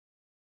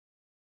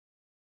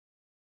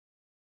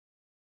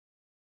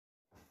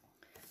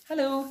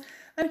Hello,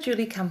 I'm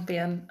Julie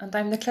Campion and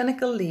I'm the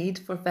Clinical Lead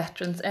for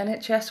Veterans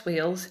NHS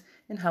Wales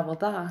in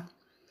Hywel.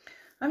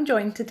 I'm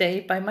joined today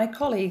by my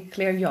colleague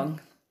Claire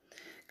Young.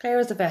 Claire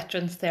is a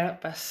Veterans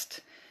Therapist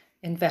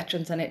in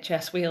Veterans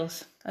NHS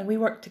Wales and we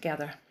work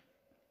together.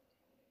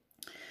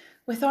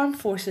 With Armed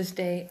Forces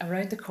Day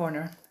around the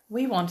corner,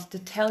 we wanted to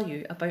tell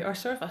you about our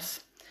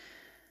service.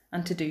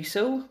 And to do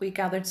so, we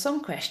gathered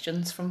some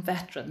questions from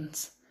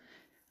veterans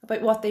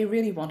about what they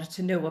really wanted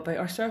to know about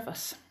our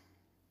service.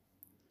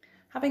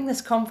 Having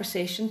this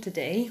conversation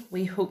today,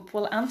 we hope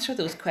will answer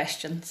those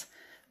questions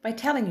by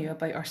telling you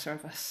about our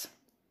service.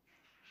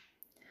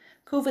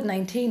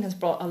 COVID-19 has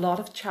brought a lot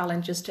of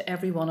challenges to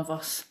every one of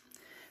us,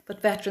 but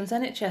Veterans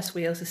NHS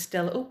Wales is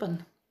still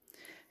open.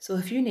 So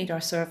if you need our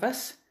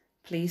service,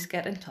 please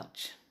get in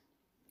touch.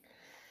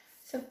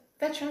 So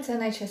Veterans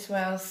NHS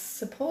Wales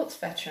supports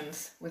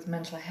veterans with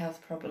mental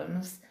health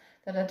problems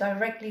that are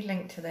directly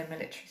linked to their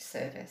military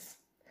service.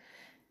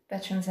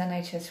 Veterans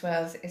NHS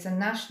Wales is a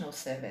national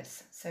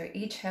service, so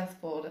each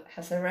health board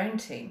has their own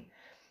team,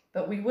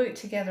 but we work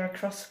together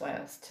across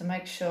Wales to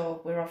make sure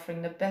we're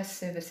offering the best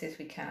services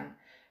we can,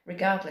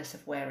 regardless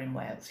of where in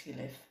Wales you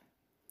live.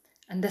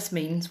 And this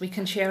means we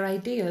can share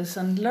ideas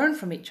and learn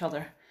from each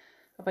other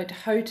about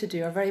how to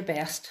do our very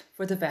best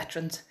for the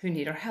veterans who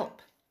need our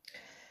help.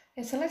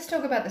 Yeah, so let's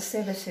talk about the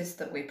services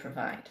that we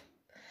provide.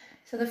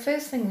 So the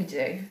first thing we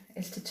do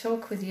is to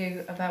talk with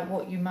you about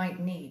what you might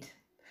need.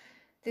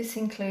 This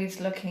includes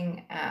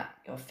looking at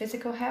your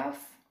physical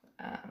health,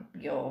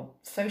 your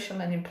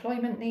social and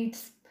employment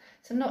needs,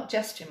 so not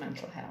just your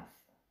mental health.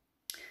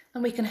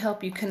 And we can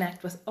help you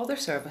connect with other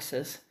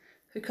services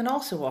who can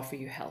also offer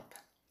you help.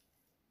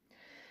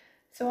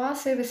 So our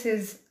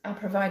services are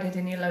provided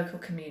in your local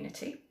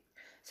community,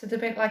 so they're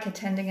a bit like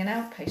attending an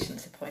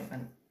outpatient's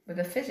appointment with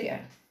a physio.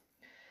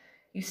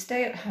 You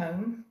stay at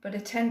home, but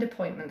attend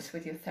appointments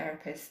with your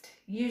therapist,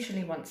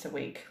 usually once a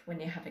week when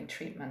you're having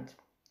treatment.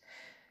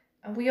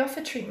 And we offer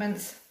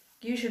treatments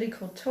usually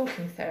called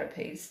talking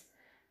therapies,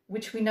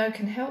 which we know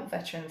can help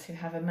veterans who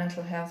have a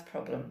mental health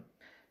problem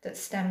that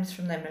stems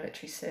from their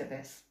military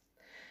service.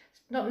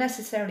 Not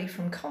necessarily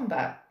from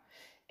combat,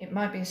 it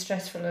might be a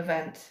stressful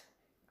event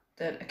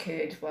that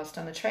occurred whilst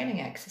on a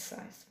training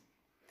exercise.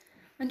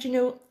 And you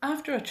know,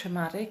 after a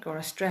traumatic or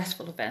a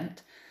stressful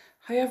event,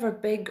 however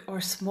big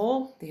or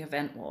small the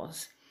event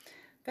was,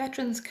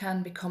 veterans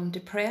can become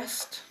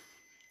depressed,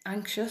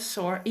 anxious,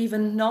 or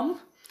even numb.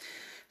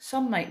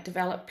 Some might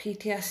develop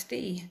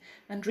PTSD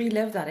and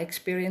relive that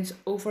experience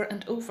over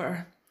and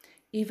over,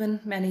 even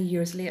many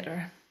years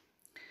later.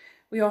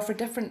 We offer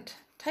different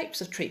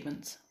types of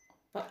treatments,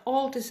 but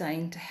all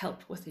designed to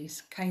help with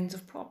these kinds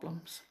of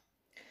problems.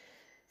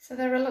 So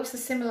there are lots of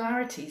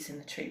similarities in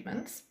the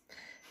treatments.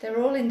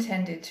 They're all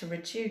intended to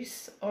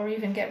reduce or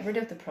even get rid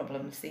of the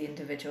problems the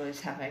individual is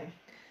having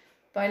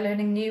by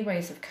learning new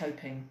ways of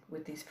coping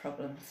with these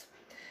problems,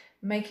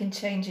 making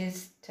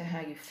changes to how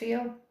you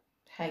feel,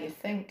 how you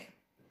think,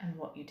 and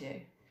what you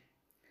do.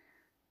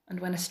 And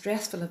when a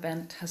stressful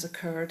event has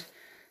occurred,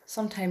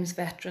 sometimes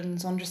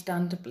veterans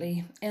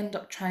understandably end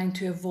up trying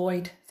to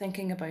avoid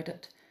thinking about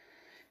it,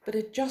 but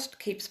it just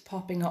keeps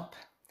popping up,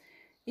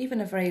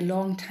 even a very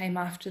long time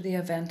after the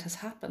event has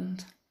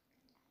happened.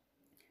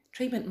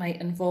 Treatment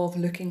might involve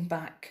looking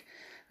back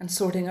and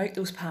sorting out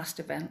those past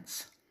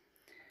events.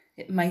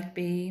 It might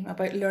be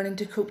about learning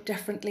to cope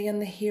differently in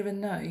the here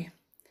and now,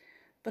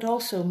 but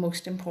also,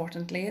 most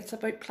importantly, it's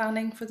about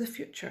planning for the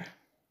future.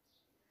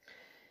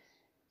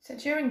 So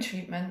during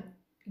treatment,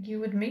 you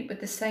would meet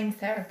with the same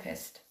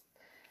therapist,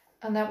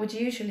 and that would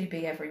usually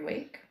be every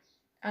week,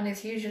 and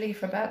is usually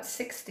for about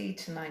 60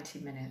 to 90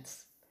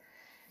 minutes.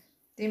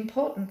 The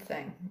important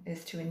thing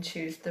is to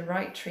choose the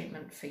right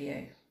treatment for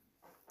you.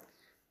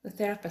 The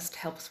therapist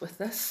helps with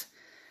this,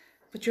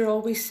 but you're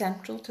always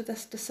central to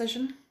this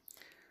decision.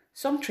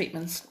 Some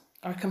treatments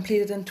are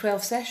completed in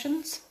 12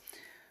 sessions,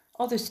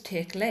 others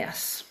take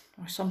less,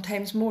 or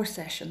sometimes more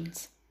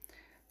sessions.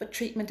 But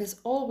treatment is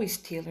always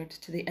tailored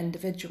to the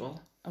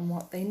individual and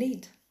what they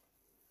need.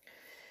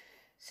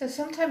 So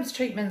sometimes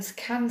treatments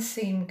can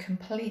seem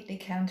completely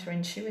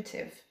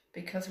counterintuitive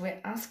because we're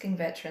asking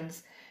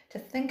veterans to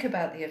think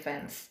about the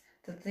events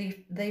that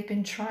they've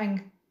been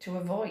trying to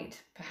avoid,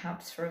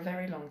 perhaps for a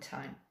very long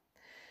time.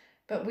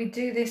 But we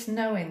do this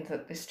knowing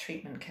that this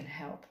treatment can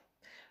help.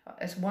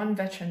 As one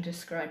veteran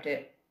described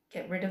it,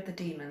 get rid of the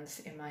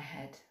demons in my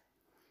head.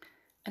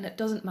 And it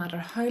doesn't matter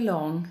how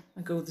long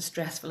ago the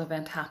stressful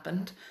event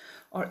happened,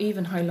 or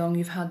even how long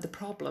you've had the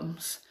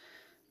problems,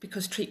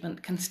 because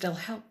treatment can still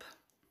help.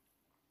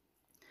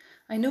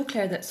 I know,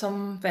 Claire, that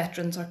some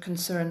veterans are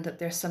concerned that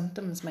their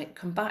symptoms might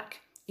come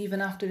back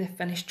even after they've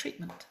finished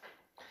treatment.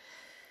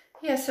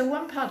 Yeah, so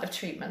one part of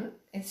treatment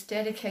is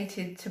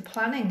dedicated to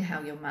planning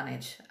how you'll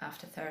manage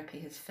after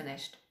therapy has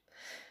finished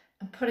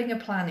and putting a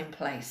plan in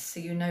place so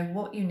you know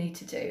what you need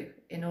to do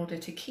in order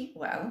to keep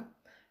well,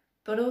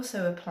 but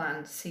also a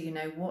plan so you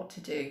know what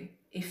to do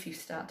if you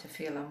start to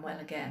feel unwell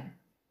again.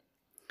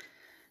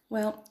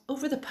 Well,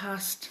 over the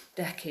past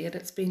decade,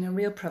 it's been a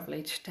real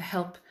privilege to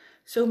help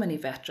so many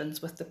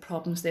veterans with the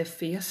problems they've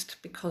faced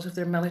because of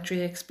their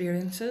military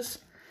experiences.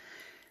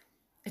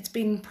 It's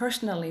been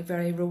personally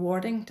very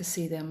rewarding to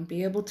see them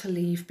be able to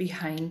leave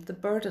behind the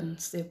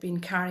burdens they've been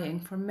carrying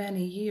for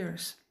many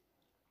years.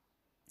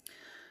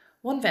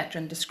 One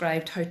veteran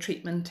described how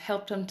treatment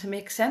helped him to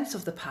make sense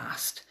of the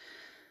past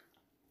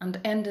and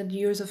ended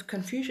years of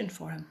confusion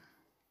for him.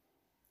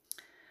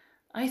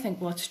 I think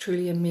what's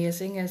truly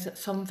amazing is that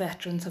some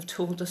veterans have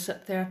told us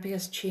that therapy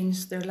has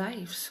changed their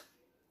lives.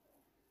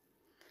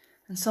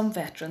 And some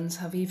veterans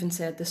have even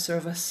said the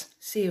service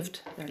saved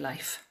their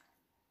life.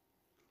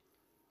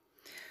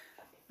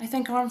 I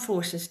think Armed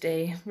Forces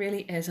Day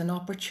really is an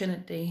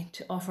opportunity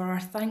to offer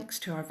our thanks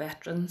to our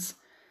veterans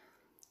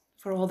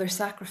for all their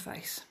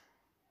sacrifice,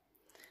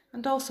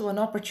 and also an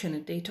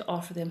opportunity to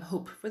offer them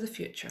hope for the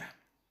future.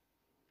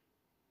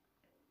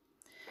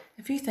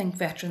 If you think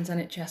Veterans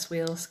NHS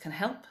Wales can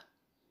help,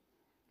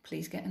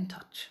 please get in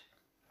touch.